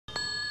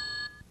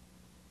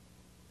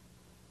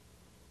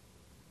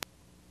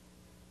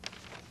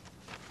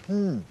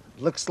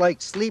Looks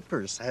like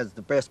Sleepers has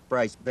the best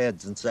priced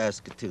beds in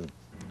Saskatoon.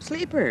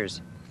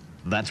 Sleepers?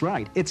 That's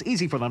right. It's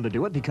easy for them to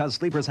do it because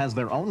Sleepers has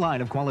their own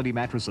line of quality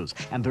mattresses,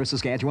 and they're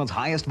Saskatchewan's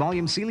highest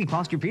volume Sealy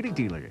Posturepedic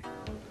dealer.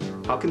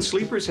 How can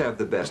Sleepers have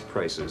the best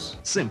prices?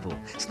 Simple.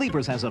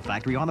 Sleepers has a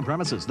factory on the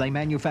premises they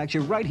manufacture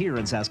right here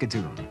in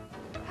Saskatoon.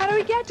 How do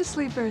we get to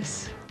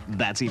Sleepers?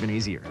 That's even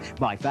easier.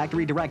 By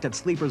factory direct at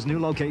Sleepers' new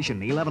location,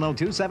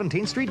 1102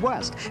 17th Street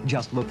West.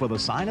 Just look for the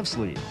sign of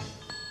Sleep.